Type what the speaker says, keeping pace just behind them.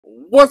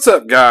What's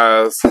up,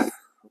 guys?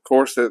 Of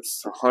course,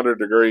 it's 100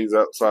 degrees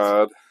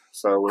outside,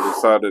 so we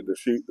decided to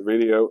shoot the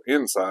video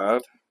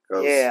inside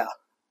because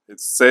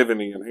it's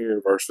 70 in here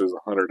versus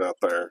 100 out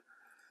there.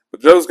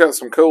 But Joe's got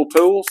some cool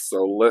tools,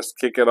 so let's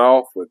kick it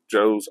off with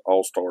Joe's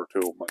AllStar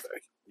Tool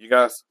Monday. You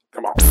guys,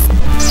 come on.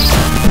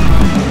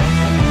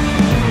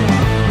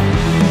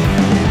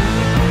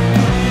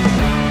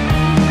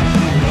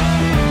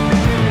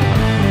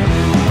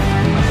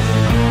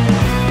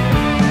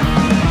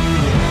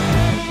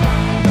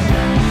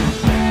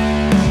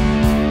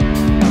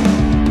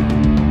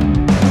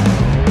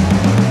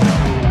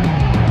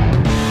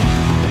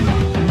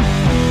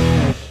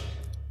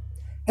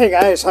 Hey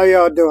guys, how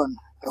y'all doing?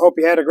 I hope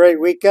you had a great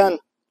weekend.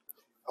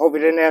 I hope you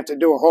didn't have to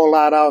do a whole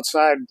lot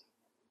outside,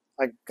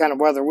 like kind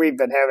of weather we've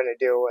been having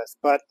to deal with.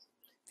 But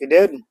if you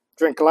did,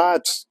 drink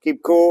lots,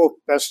 keep cool,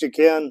 best you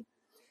can.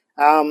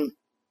 I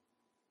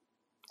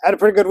had a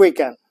pretty good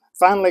weekend.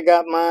 Finally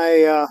got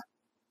my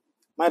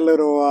my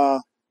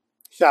little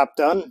shop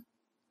done.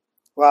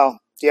 Well,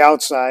 the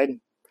outside.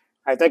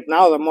 I think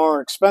now the more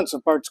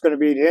expensive part's going to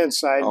be the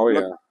inside. Oh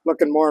yeah.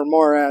 Looking more and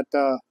more at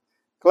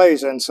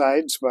Clay's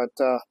insides, but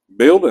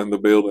Building the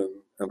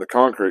building and the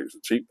concrete's the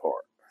cheap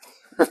part.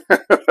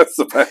 That's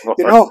the bad part.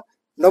 You know,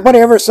 nobody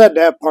ever said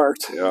that part.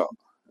 Yeah.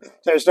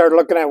 So I started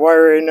looking at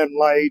wiring and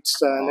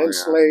lights and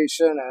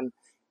insulation and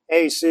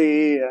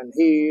AC and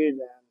heat.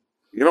 And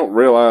you don't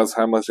realize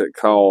how much it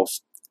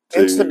costs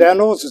to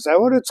incidentals, is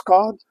that what it's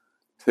called?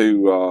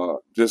 To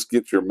just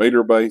get your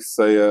meter base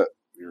set,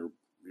 your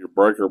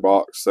breaker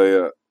box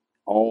set,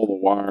 all the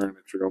wiring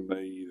that you're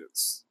gonna need.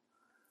 It's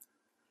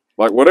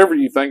like whatever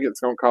you think it's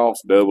gonna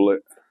cost, double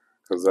it,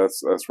 because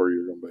that's where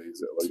you're gonna be,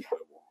 is at least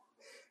double.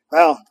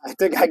 Well,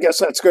 I guess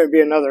that's going to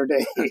be another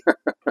day.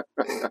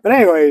 But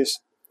anyways,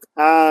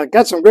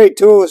 got some great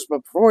tools.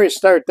 But before we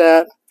start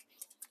that,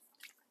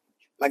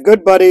 my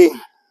good buddy,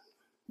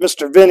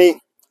 Mr.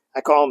 Vinny,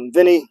 I call him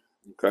Vinny.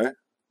 Okay.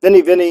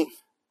 Vinny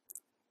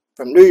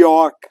from New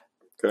York.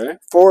 Okay.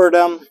 Four of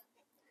them.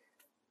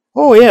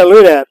 Oh yeah,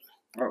 look at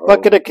that.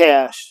 Bucket of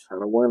cash.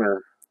 And a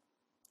winner.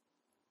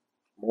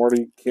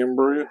 Marty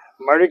Kimber.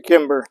 Marty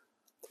Kimber.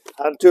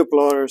 On two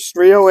floaters.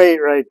 308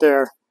 right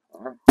there.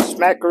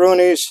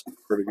 Smackaroonies.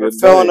 Pretty good. We're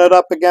filling it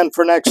up again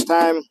for next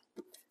time.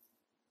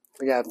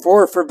 We got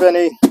 4 for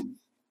Vinny.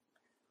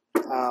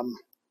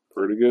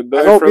 Pretty good day.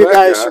 I hope you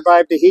guys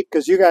survived the heat,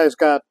 because you guys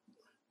got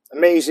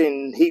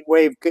amazing heat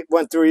wave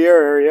went through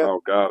your area.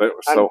 Oh God, it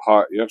was so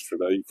hot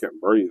yesterday you couldn't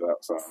breathe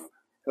outside.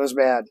 It was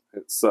bad.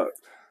 It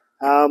sucked.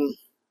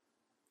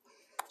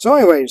 So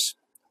anyways,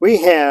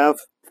 we have,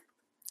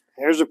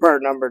 here's the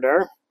part number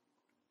there.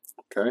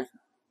 Okay.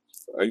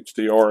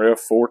 HDRF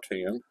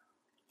 410.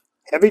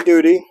 Heavy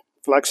duty,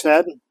 flex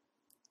head,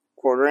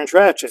 1/4-inch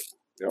ratchet.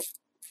 Yep.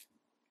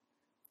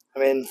 I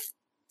mean,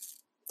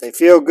 they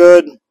feel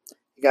good.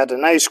 You got a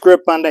nice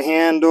grip on the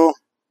handle.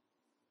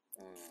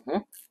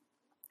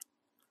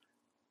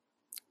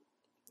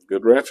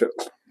 Good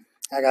ratchets.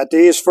 I got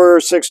these for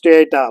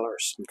 $68.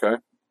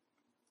 Okay.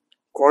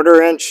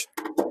 1/4-inch,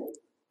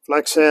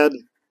 flex head.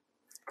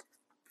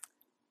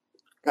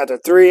 Got the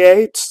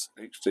 3/8.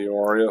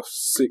 HDRF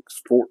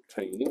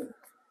 614.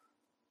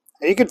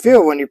 And you can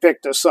feel when you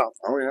pick this up.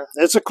 Oh yeah.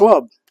 It's a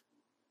club.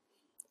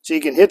 So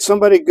you can hit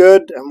somebody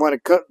good, and when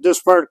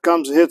this part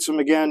comes and hits them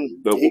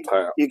again, double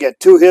tap. You get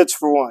 2 hits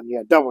for 1.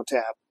 Yeah, double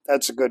tap.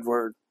 That's a good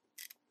word.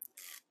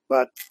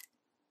 But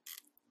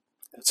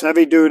it's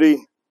heavy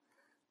duty.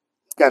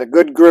 Got a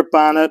good grip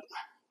on it.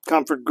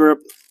 Comfort grip.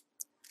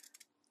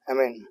 I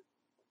mean,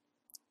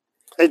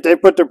 they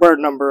put their part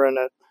number in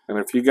it. And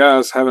if you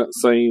guys haven't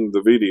seen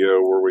the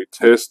video where we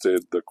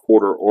tested the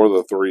 1/4 or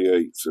the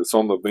 3/8, it's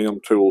on the VIM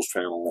Tools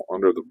channel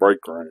under the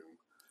break room.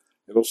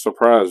 It'll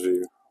surprise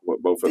you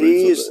what both of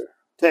these will do.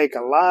 Take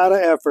a lot of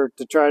effort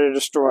to try to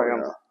destroy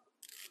them.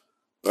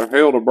 They're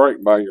hell to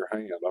break by your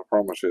hand, I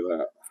promise you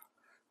that.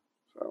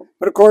 So.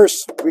 But of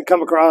course, we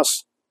come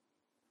across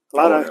a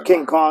lot of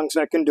King Kongs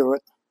that can do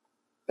it.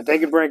 But they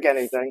can break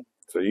anything.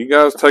 So you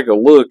guys take a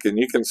look and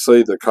you can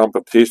see the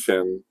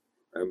competition.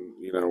 And,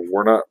 you know,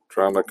 we're not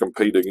trying to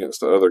compete against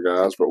the other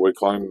guys, but we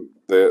claim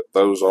that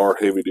those are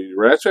heavy-duty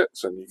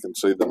ratchets, and you can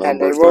see the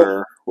numbers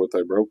there, what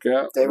they broke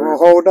out. They will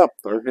hold up.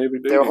 They're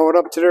heavy-duty. They'll hold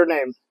up to their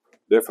name.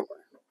 Definitely.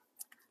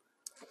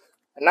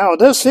 And now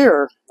this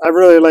here, I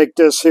really like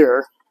this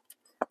here.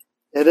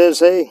 It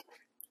is a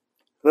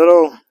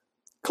little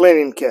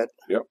cleaning kit.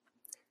 Yep.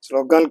 It's a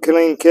little gun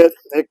cleaning kit.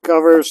 It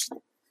covers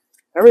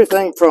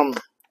everything from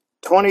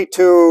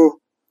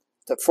 22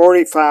 to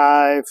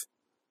 45.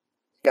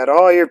 Got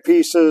all your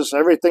pieces,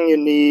 everything you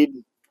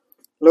need.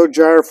 Little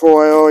jar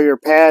foil, your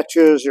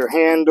patches, your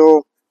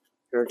handle,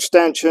 your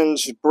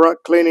extensions, your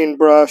cleaning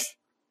brush.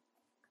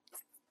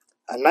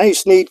 A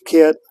nice, neat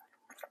kit.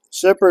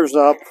 Zippers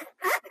up.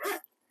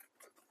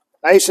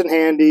 Nice and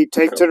handy.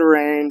 Take to the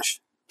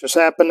range. Just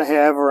happen to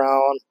have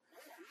around.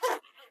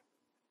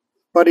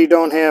 Buddy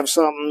don't have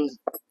something.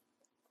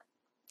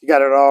 You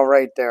got it all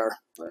right there.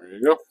 There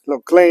you go.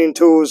 Little cleaning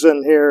tools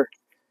in here.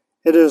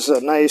 It is a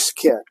nice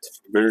kit.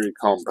 Very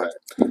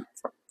compact.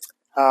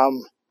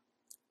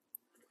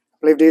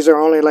 believe these are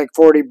only like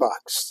 40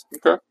 bucks.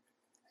 Okay.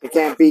 You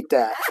can't beat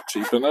that.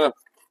 Cheap enough.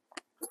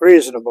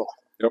 Reasonable.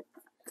 Yep.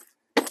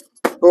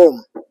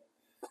 Boom.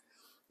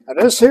 Now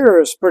this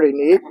here is pretty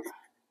neat.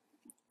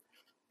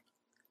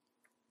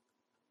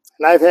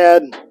 And I've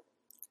had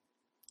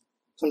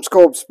some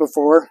scopes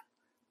before,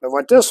 but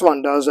what this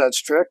one does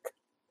that's trick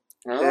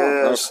Oh,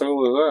 how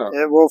cool is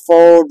that? It will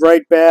fold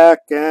right back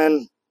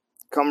and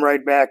come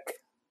right back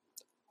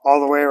all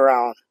the way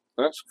around.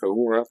 That's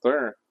cool right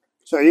there.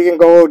 So you can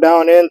go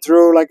down in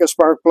through like a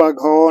spark plug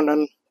hole and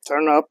then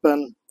turn up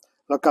and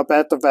look up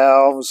at the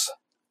valves.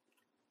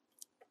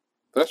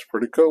 That's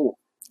pretty cool.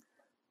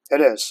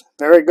 It is.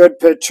 Very good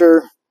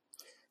picture.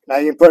 Now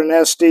you can put an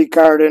SD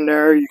card in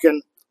there. You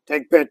can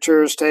take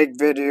pictures, take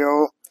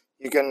video.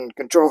 You can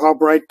control how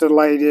bright the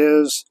light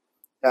is.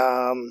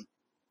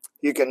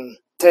 You can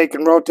take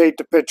and rotate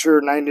the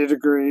picture 90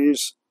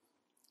 degrees.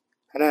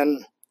 And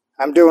then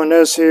I'm doing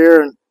this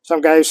here, and some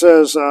guy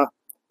says, can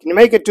you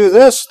make it do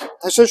this?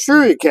 I said,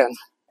 sure you can.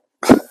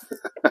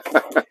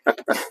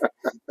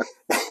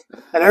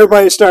 And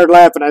everybody started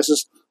laughing. I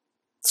says,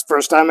 it's the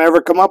first time I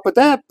ever come up with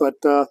that, but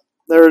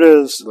there it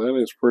is. That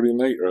is pretty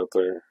neat right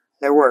there.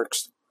 It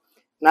works.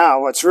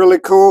 Now, what's really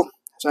cool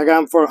is I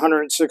got them for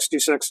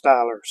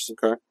 $166.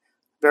 Okay.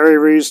 Very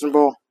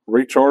reasonable.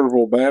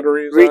 Rechargeable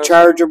batteries?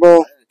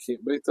 Rechargeable.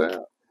 Can't beat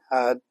that.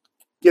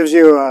 Gives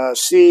you a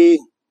C.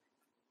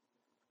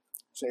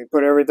 So you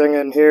put everything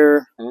in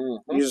here.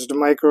 Mm-hmm. Uses the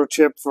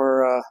microchip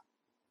for...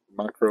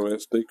 micro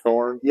SD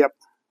card? Yep.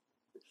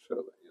 Show the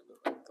end of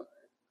that thing.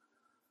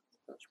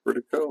 That's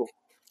pretty cool.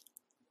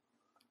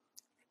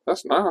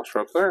 That's nice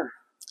right there.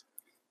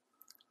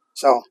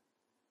 So...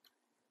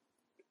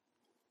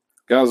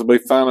 guys will be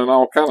finding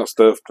all kind of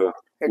stuff to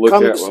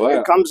look at with that.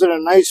 It comes in a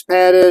nice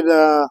padded,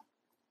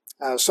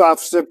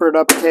 soft zippered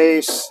up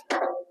case.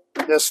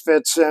 This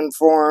fits in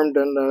formed,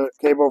 and the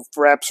cable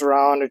wraps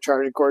around. The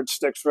charging cord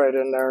sticks right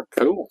in there.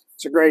 Cool.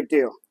 It's a great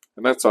deal.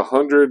 And that's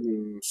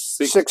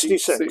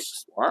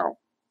 166. Wow.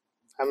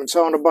 I've been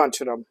selling a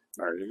bunch of them.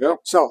 There you go.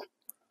 So,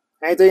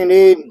 anything you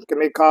need, give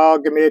me a call,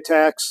 give me a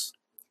text.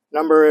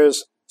 Number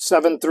is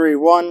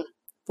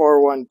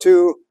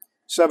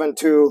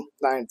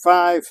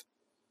 731-412-7295.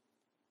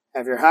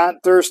 If you're hot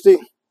and thirsty,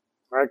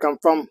 where I come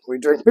from, we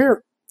drink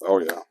beer. Oh,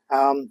 yeah.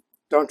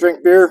 Don't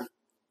drink beer.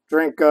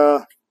 Drink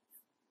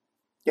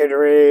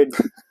Gatorade,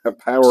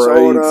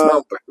 Powerade,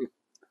 something.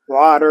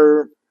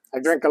 Water. I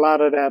drink a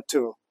lot of that,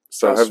 too.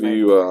 So have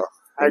you...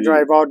 I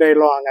drive all day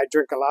long. I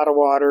drink a lot of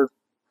water,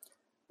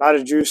 a lot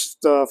of juice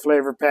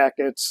flavor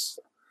packets.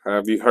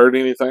 Have you heard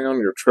anything on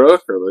your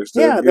truck? Or they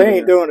still they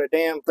ain't doing a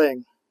damn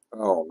thing.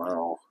 Oh,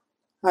 no.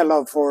 I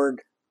love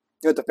Ford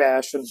with a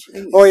passion.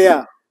 Jeez. Oh,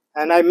 yeah.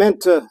 And I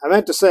meant to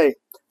say,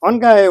 one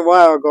guy a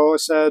while ago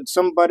said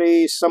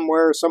somebody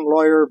somewhere, some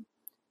lawyer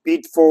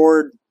beat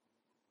Ford.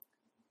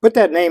 Put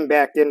that name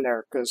back in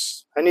there,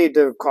 because I need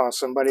to call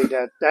somebody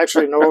that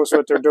actually knows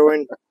what they're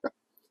doing.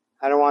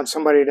 I don't want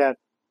somebody that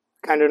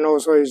kind of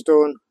knows what he's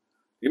doing.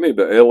 You need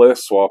to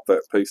LS swap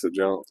that piece of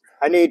junk.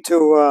 I need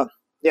to,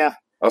 yeah.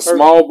 A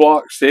small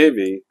block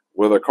Chevy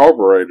with a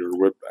carburetor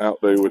would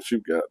outdo what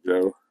you've got,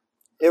 Joe.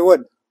 It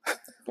would.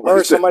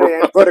 Or somebody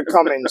and put a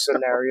Cummins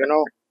in there, you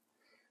know.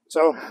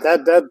 So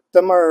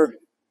them are,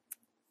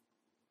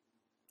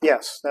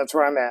 yes, that's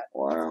where I'm at.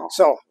 Wow.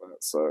 So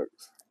that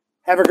sucks.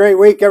 Have a great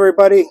week,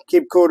 everybody.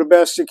 Keep cool the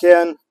best you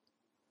can.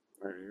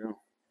 There you go.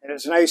 And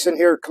it's nice in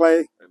here,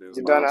 Clay.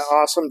 You've done an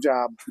awesome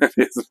job. It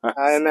is nice.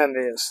 I am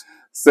envious.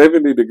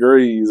 70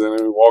 degrees, and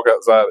then we walk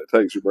outside, it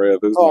takes your breath.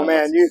 It's nice.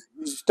 Man, you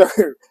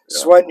start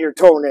sweating your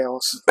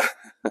toenails.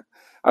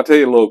 I'll tell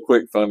you a little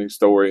quick funny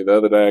story. The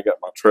other day I got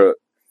my truck.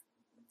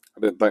 I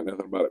didn't think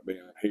nothing about it being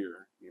in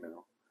here, you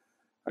know.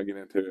 I get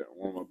into it.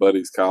 One of my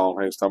buddies called,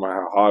 and he was talking about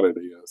how hot it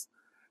is.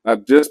 I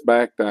just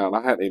backed down.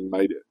 I hadn't even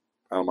made it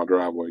out of my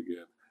driveway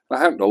yet. I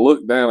happened to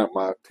look down at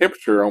my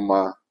temperature on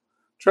my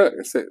truck.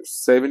 It said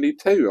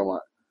 72. I'm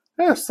like,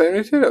 yeah,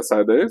 72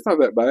 outside there. It's not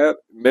that bad.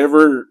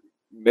 Never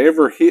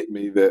hit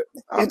me that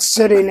it's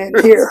sitting in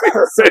here.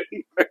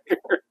 Sitting there.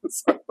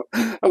 So,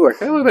 I was like,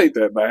 hell, it ain't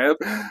that bad.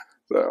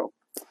 So.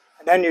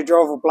 And then you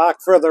drove a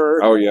block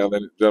further. Oh, yeah.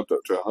 Then it jumped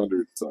up to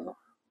 100. So,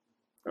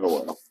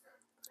 oh, well.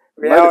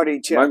 Reality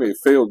check. Made me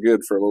feel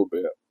good for a little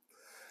bit.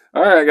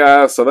 All right,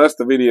 guys, so that's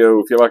the video.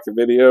 If you like the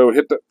video,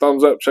 hit that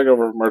thumbs up. Check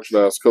over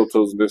merchandise, cool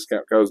tools, and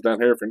discount codes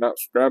down here. If you're not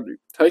subscribed, you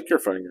take your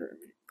finger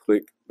and you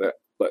click that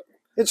button.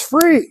 It's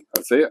free.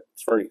 That's it.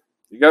 It's free.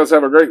 You guys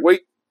have a great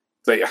week.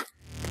 See ya.